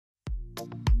Hi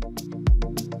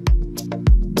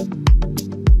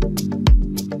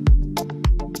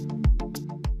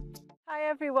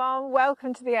everyone,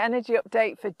 welcome to the energy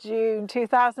update for June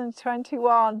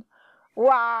 2021.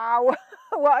 Wow,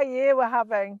 what a year we're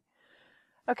having.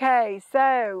 Okay,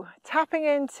 so tapping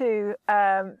into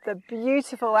the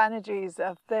beautiful energies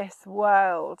of this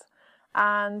world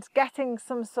and getting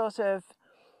some sort of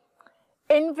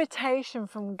invitation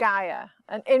from Gaia,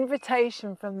 an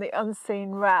invitation from the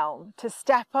unseen realm to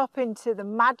step up into the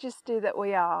majesty that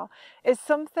we are, is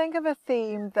something of a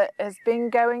theme that has been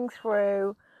going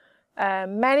through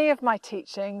many of my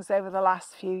teachings over the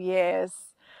last few years,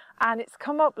 and it's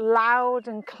come up loud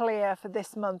and clear for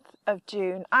this month of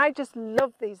June. I just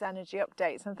love these energy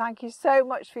updates, and thank you so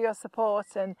much for your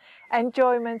support and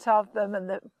enjoyment of them and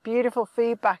the beautiful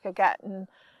feedback I get. And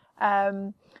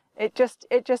it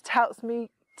just helps me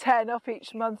turn up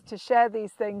each month to share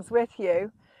these things with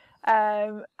you.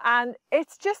 And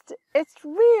it's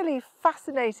really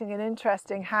fascinating and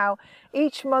interesting how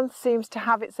each month seems to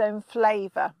have its own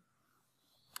flavour.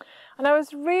 And I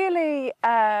was really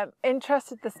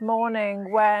interested this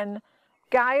morning when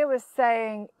Gaia was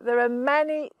saying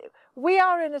we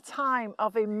are in a time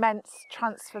of immense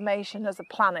transformation as a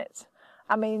planet.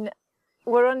 I mean,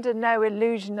 we're under no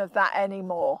illusion of that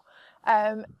anymore.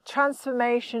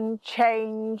 Transformation,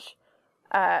 change,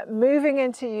 moving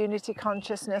into unity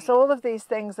consciousness, all of these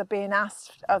things are being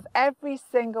asked of every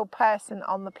single person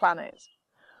on the planet.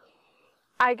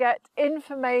 I get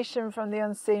information from the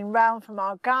unseen realm, from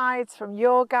our guides, from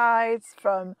your guides,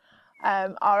 from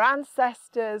our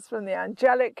ancestors, from the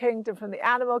angelic kingdom, from the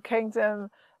animal kingdom.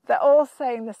 They're all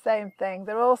saying the same thing.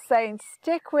 They're all saying,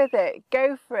 stick with it,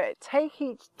 go for it, take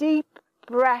each deep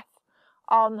breath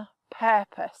on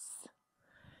purpose.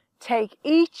 Take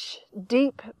each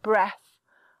deep breath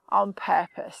on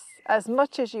purpose, as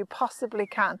much as you possibly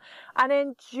can, and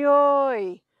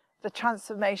enjoy the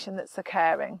transformation that's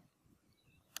occurring.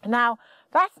 Now,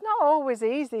 that's not always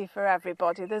easy for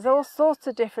everybody. There's all sorts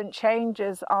of different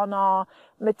changes on our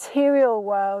material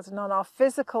world and on our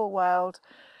physical world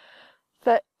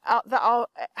that are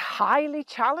highly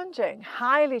challenging.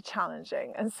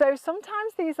 And so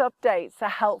sometimes these updates are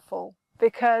helpful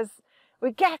because we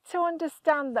get to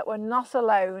understand that we're not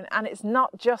alone and it's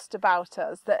not just about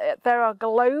us, that there are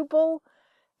global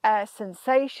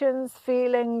sensations,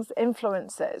 feelings,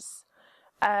 influences.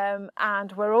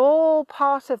 And we're all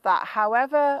part of that.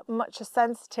 However much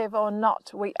sensitive or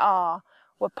not we are,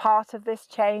 we're part of this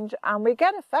change and we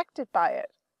get affected by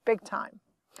it big time.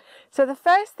 So the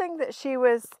first thing that she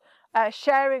was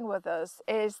sharing with us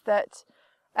is that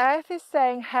Earth is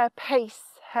saying her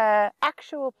pace, her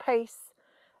actual pace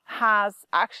has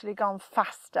actually gone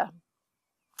faster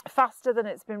than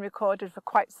it's been recorded for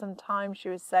quite some time, she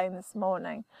was saying this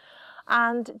morning.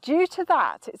 And due to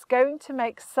that, it's going to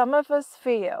make some of us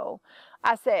feel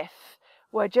as if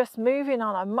we're just moving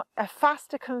on a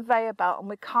faster conveyor belt and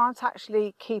we can't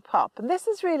actually keep up. And this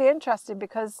is really interesting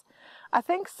because I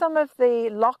think some of the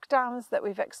lockdowns that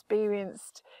we've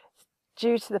experienced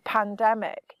due to the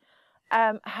pandemic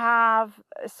have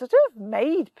sort of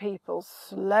made people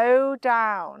slow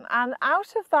down. And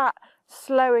out of that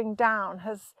slowing down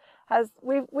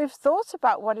we've thought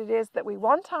about what it is that we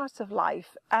want out of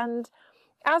life, and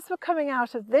as we're coming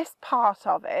out of this part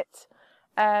of it,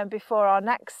 before our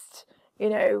next,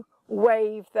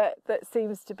 wave that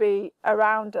seems to be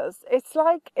around us, it's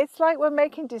like we're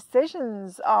making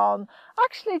decisions on,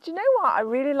 actually, do you know what? I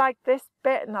really liked this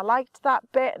bit, and I liked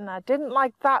that bit, and I didn't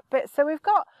like that bit. So we've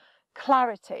got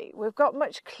clarity. We've got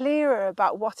much clearer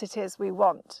about what it is we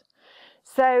want.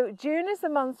 So June is a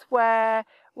month where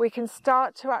we can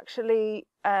start to actually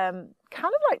kind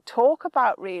of like talk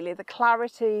about really the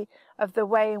clarity of the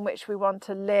way in which we want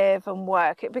to live and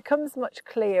work. It becomes much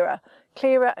clearer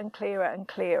and clearer and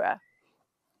clearer.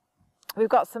 We've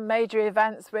got some major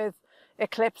events with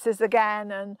eclipses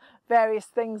again and various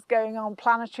things going on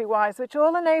planetary wise, which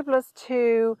all enable us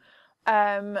to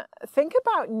think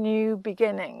about new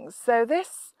beginnings. So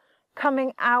this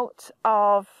coming out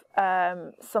of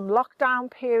some lockdown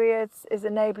periods is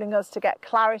enabling us to get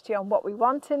clarity on what we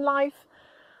want in life,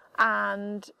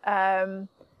 and the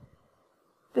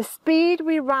speed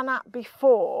we ran at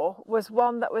before was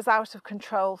one that was out of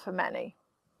control for many.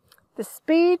 The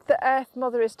speed that Earth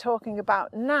Mother is talking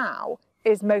about now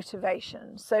is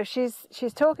motivation. So she's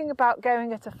talking about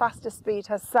going at a faster speed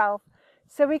herself,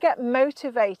 so we get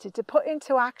motivated to put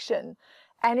into action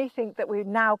anything that we're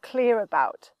now clear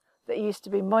about that used to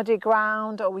be muddy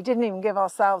ground, or we didn't even give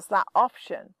ourselves that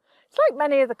option. It's like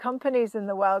many of the companies in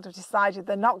the world have decided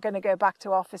they're not going to go back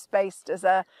to office-based as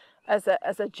a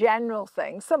general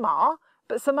thing. Some are,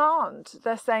 but some aren't.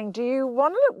 They're saying, do you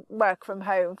want to work from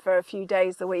home for a few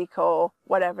days a week or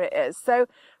whatever it is? So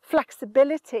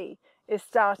flexibility is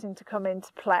starting to come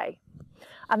into play.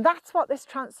 And that's what this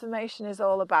transformation is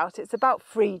all about. It's about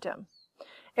freedom.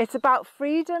 It's about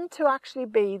freedom to actually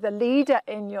be the leader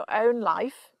in your own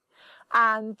life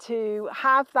and to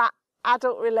have that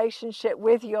adult relationship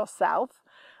with yourself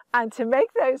and to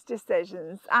make those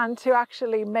decisions and to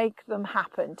actually make them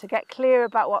happen, to get clear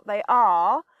about what they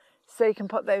are so you can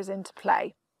put those into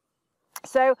play.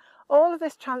 So all of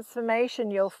this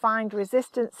transformation, you'll find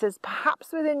resistances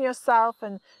perhaps within yourself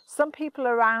and some people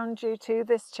around you to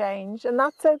this change, and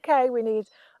that's okay. We need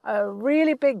a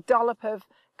really big dollop of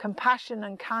compassion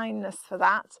and kindness for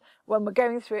that when we're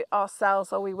going through it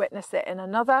ourselves or we witness it in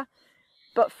another.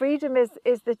 But freedom is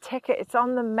the ticket. It's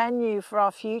on the menu for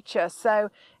our future.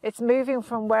 So it's moving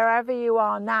from wherever you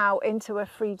are now into a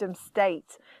freedom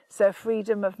state. So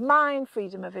freedom of mind,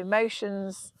 freedom of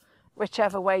emotions,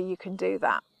 whichever way you can do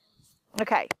that.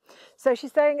 Okay, so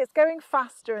she's saying it's going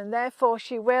faster and therefore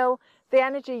you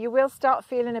will start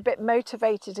feeling a bit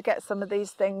motivated to get some of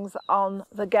these things on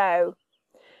the go.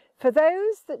 For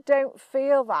those that don't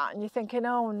feel that and you're thinking,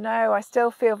 oh no, I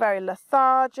still feel very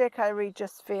lethargic, I really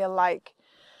just feel like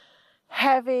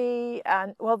heavy,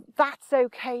 and well, that's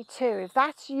okay too. If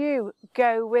that's you,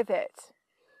 go with it.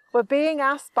 We're being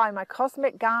asked by my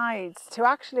cosmic guides to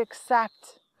actually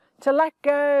accept, to let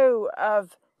go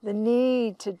of the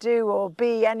need to do or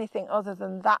be anything other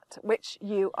than that which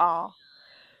you are.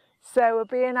 So we're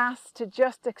being asked to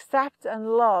just accept and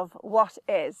love what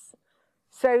is.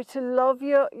 So to love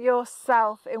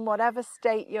yourself in whatever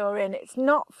state you're in. It's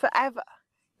not forever.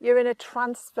 You're in a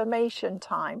transformation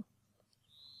time.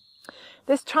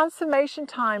 This transformation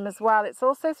time as well, it's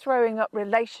also throwing up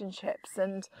relationships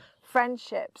and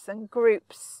friendships and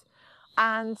groups.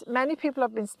 And many people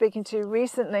I've been speaking to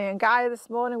recently, and Gaia this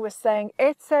morning was saying,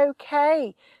 it's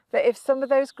okay that if some of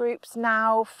those groups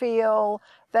now feel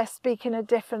they're speaking a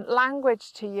different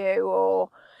language to you, or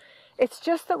it's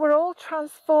just that we're all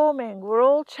transforming, we're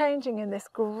all changing in this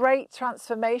great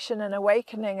transformation and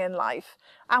awakening in life,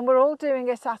 and we're all doing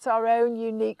it at our own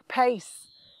unique pace.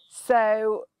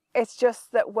 So it's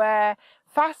just that we're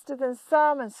faster than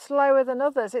some and slower than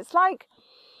others. It's like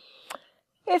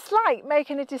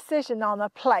making a decision on a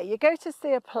play. You go to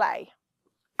see a play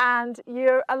and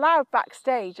you're allowed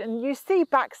backstage, and you see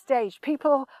backstage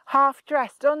people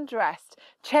half-dressed, undressed,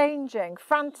 changing,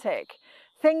 frantic,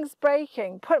 things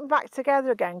breaking, putting back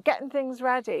together again, getting things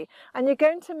ready. And you're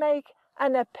going to make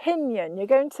an opinion, you're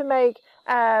going to make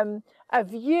a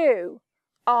view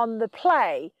on the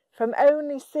play from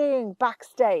only seeing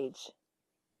backstage.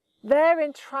 They're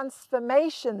in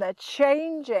transformation, they're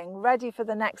changing, ready for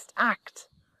the next act.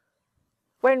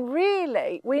 When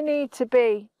really we need to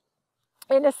be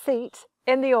in a seat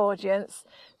in the audience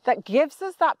that gives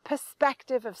us that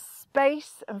perspective of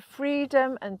space and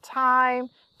freedom and time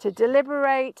to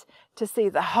deliberate, to see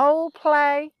the whole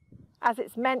play as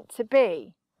it's meant to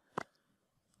be.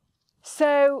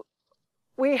 So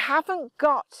we haven't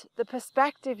got the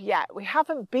perspective yet. We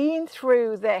haven't been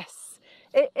through this.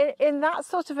 In that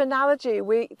sort of analogy,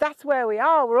 that's where we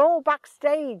are. We're all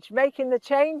backstage making the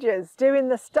changes, doing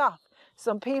the stuff.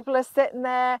 Some people are sitting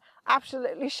there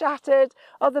absolutely shattered.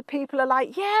 Other people are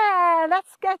like, yeah,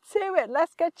 let's get to it.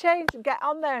 Let's get changed and get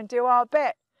on there and do our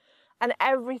bit. And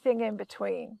everything in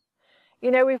between.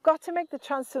 You know, we've got to make the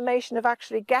transformation of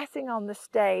actually getting on the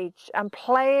stage and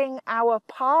playing our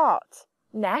part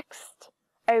next,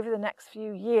 over the next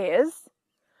few years.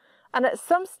 And at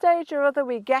some stage or other,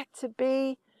 we get to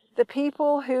be the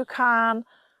people who can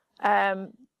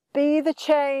be the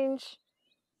change,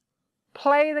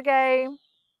 play the game,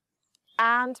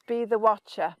 and be the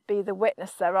watcher, be the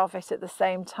witnesser of it at the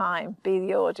same time, be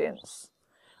the audience.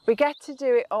 We get to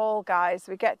do it all, guys.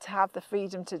 We get to have the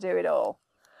freedom to do it all.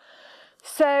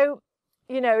 So,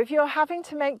 you know, if you're having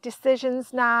to make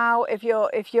decisions now, if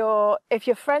your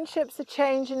friendships are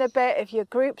changing a bit, if your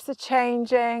groups are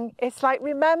changing, it's like,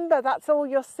 remember, that's all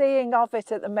you're seeing of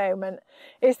it at the moment,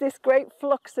 is this great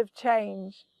flux of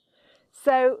change.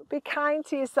 So be kind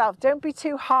to yourself. Don't be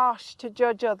too harsh to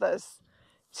judge others,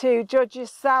 to judge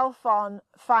yourself on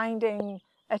finding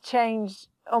a change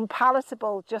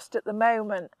unpalatable just at the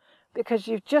moment, because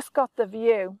you've just got the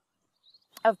view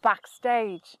of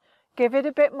backstage. Give it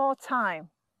a bit more time.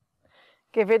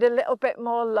 Give it a little bit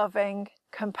more loving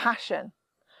compassion.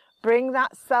 Bring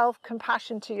that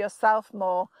self-compassion to yourself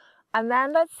more. And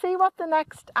then let's see what the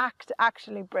next act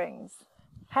actually brings.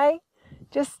 Hey,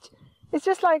 it's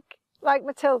just like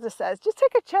Matilda says, just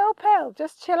take a chill pill.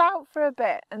 Just chill out for a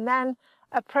bit and then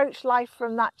approach life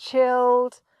from that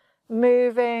chilled,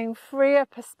 moving, freer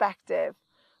perspective,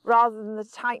 rather than the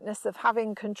tightness of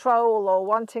having control or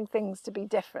wanting things to be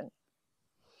different.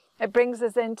 It brings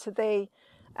us into the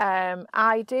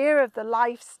idea of the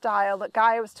lifestyle that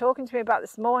Gaia was talking to me about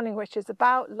this morning, which is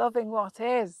about loving what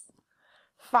is.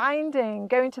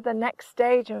 Going to the next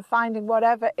stage and finding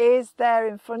whatever is there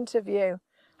in front of you,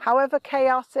 however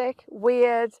chaotic,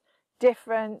 weird,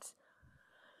 different,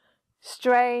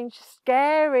 strange,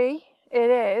 scary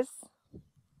it is,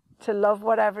 to love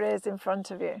whatever is in front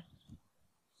of you.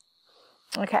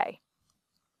 Okay.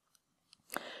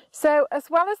 So as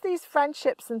well as these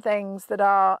friendships and things that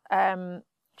are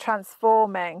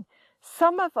transforming,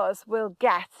 some of us will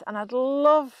get, and I'd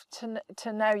love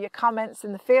to know your comments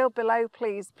in the field below,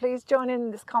 please join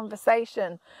in this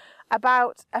conversation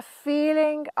about a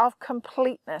feeling of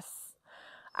completeness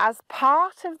as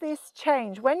part of this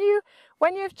change. When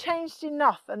you've changed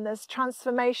enough and there's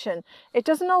transformation, it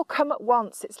doesn't all come at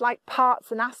once. It's like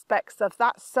parts and aspects of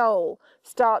that soul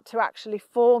start to actually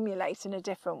formulate in a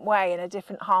different way, in a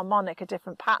different harmonic, a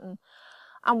different pattern.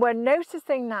 And we're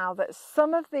noticing now that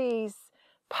some of these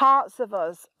parts of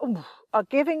us are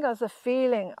giving us a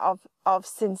feeling of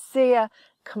sincere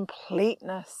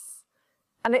completeness.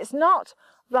 And it's not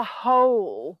the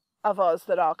whole of us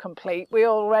that are complete. We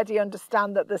already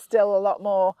understand that there's still a lot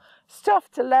more stuff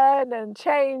to learn and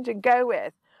change and go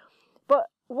with. But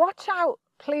watch out,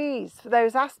 please, for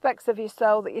those aspects of your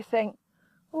soul that you think,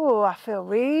 oh, I feel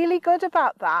really good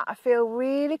about that. I feel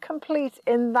really complete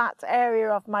in that area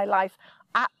of my life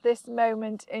at this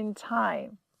moment in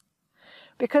time.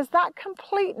 Because that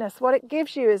completeness, what it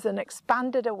gives you is an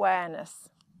expanded awareness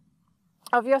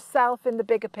of yourself in the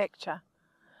bigger picture.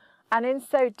 And in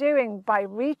so doing, by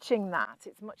reaching that,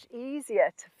 it's much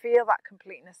easier to feel that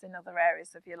completeness in other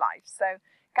areas of your life. So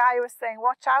Gaia was saying,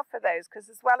 watch out for those, because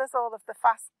as well as all of the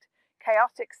fast,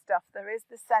 chaotic stuff, there is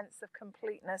the sense of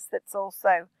completeness that's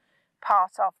also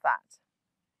part of that.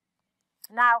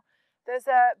 Now, there's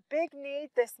a big need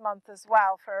this month as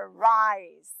well for a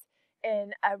rise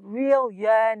in a real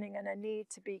yearning and a need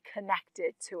to be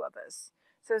connected to others.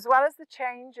 So as well as the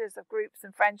changes of groups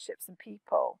and friendships and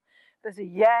people, there's a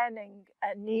yearning,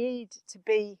 a need to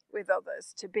be with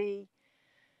others, to be,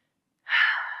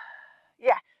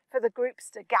 for the groups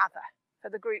to gather,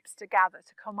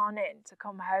 to come on in, to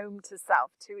come home to self,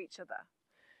 to each other.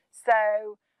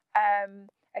 So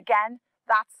again,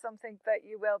 that's something that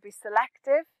you will be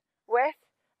selective with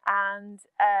and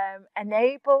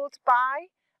enabled by,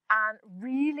 and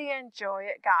really enjoy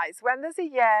it, guys. When there's a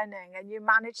yearning and you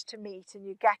manage to meet and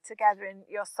you get together in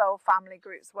your soul family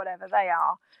groups, whatever they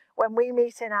are, when we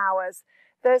meet in ours,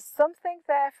 there's something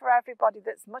there for everybody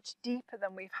that's much deeper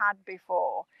than we've had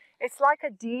before. It's like a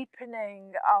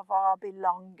deepening of our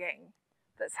belonging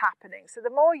that's happening. So the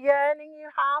more yearning you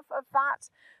have of that,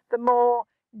 the more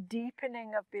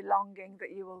deepening of belonging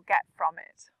that you will get from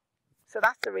it. So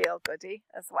that's a real goodie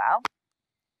as well.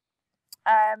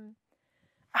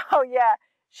 Oh yeah,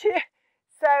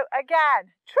 so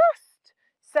again, trust.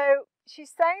 So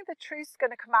she's saying the truth's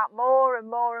going to come out more and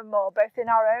more and more, both in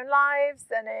our own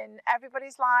lives and in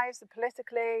everybody's lives, and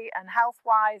politically and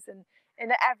health-wise, and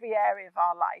in every area of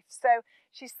our life. So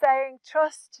she's saying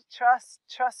trust, trust,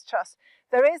 trust, trust.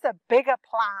 There is a bigger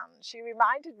plan. She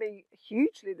reminded me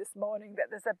hugely this morning that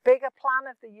there's a bigger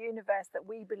plan of the universe that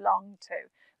we belong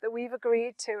to, that we've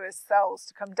agreed to as souls,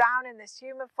 to come down in this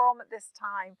human form at this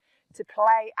time, to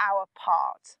play our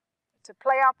part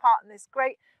in this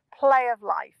great play of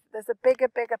life. There's a bigger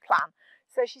plan.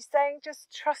 So she's saying just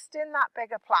trust in that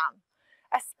bigger plan,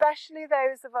 especially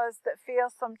those of us that feel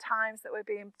sometimes that we're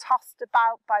being tossed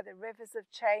about by the rivers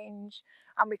of change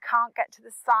and we can't get to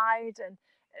the side, and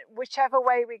whichever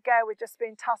way we go, we're just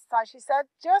being tossed aside. She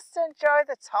said, just enjoy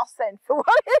the tossing for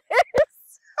what it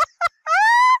is.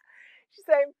 She's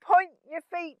saying, point your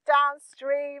feet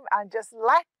downstream and just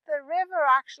let the river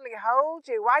actually hold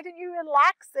you. Why don't you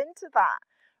relax into that?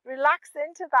 Relax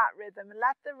into that rhythm and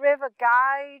let the river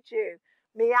guide you,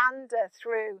 meander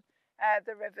through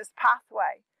the river's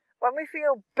pathway. When we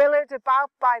feel billowed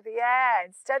about by the air,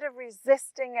 instead of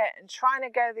resisting it and trying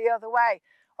to go the other way,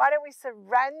 why don't we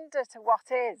surrender to what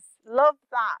is, love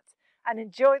that, and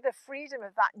enjoy the freedom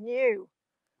of that new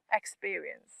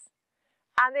experience?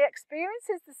 And the experience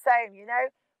is the same, you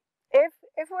know.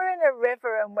 If we're in a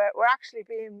river and we're actually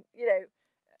being,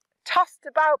 tossed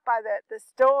about by the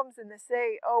storms in the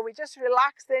sea, or we just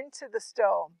relax into the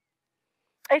storm,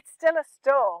 it's still a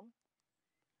storm.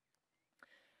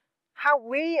 How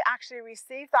we actually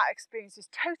receive that experience is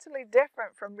totally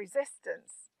different from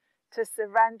resistance to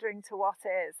surrendering to what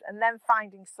is, and then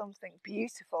finding something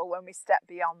beautiful when we step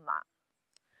beyond that.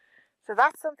 So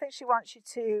that's something she wants you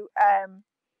to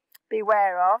be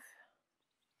aware of.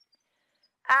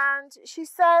 And she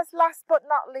says, last but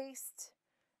not least,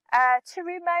 to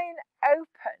remain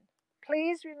open.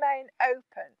 Please remain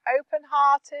open,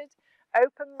 open-hearted,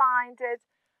 open-minded,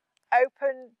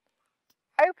 open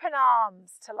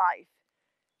arms to life.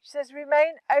 She says,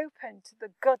 remain open to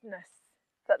the goodness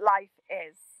that life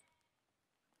is.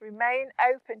 Remain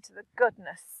open to the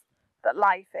goodness that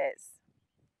life is.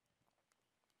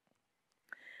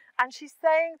 And she's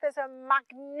saying there's a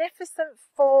magnificent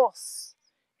force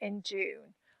in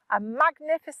June, a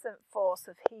magnificent force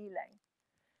of healing.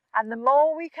 And the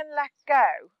more we can let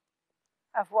go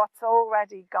of what's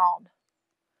already gone,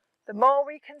 the more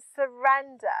we can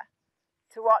surrender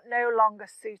to what no longer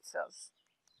suits us,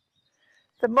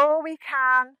 the more we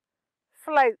can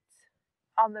float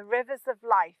on the rivers of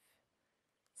life,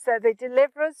 so they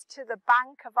deliver us to the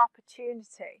bank of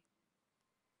opportunity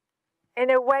in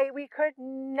a way we could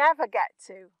never get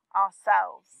to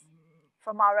ourselves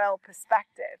from our own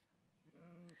perspective.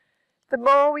 The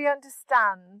more we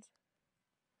understand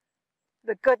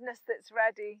the goodness that's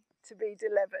ready to be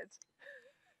delivered.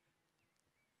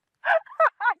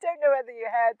 I don't know whether you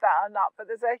heard that or not, but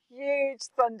there's a huge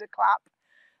thunderclap.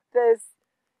 There's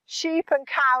sheep and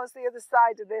cows the other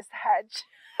side of this hedge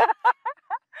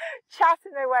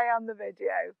chatting away on the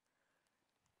video,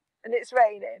 and it's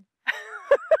raining.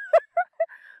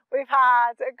 We've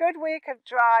had a good week of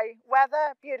dry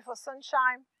weather, beautiful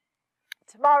sunshine.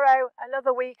 Tomorrow,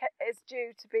 another week is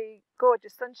due to be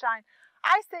gorgeous sunshine.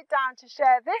 I sit down to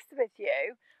share this with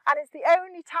you, and it's the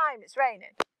only time it's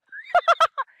raining.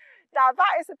 Now,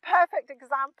 that is a perfect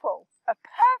example of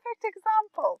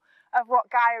what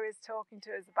Gaia is talking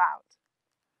to us about.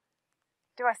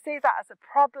 Do I see that as a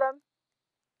problem?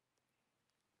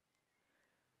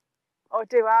 Or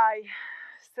do I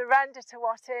surrender to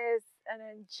what is and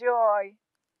enjoy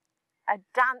a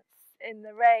dance in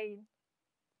the rain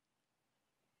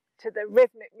to the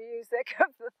rhythmic music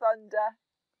of the thunder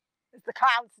as the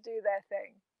clouds do their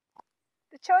thing?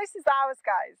 The choice is ours,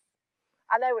 guys.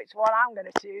 I know which one I'm going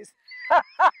to choose.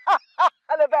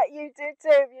 And I bet you do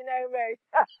too, if you know me.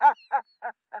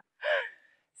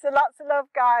 So lots of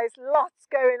love, guys. Lots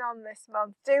going on this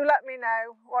month. Do let me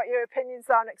know what your opinions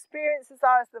are and experiences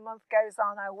are as the month goes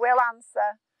on. I will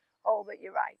answer all that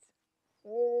you write.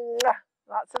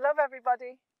 Lots of love,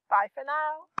 everybody. Bye for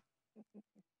now.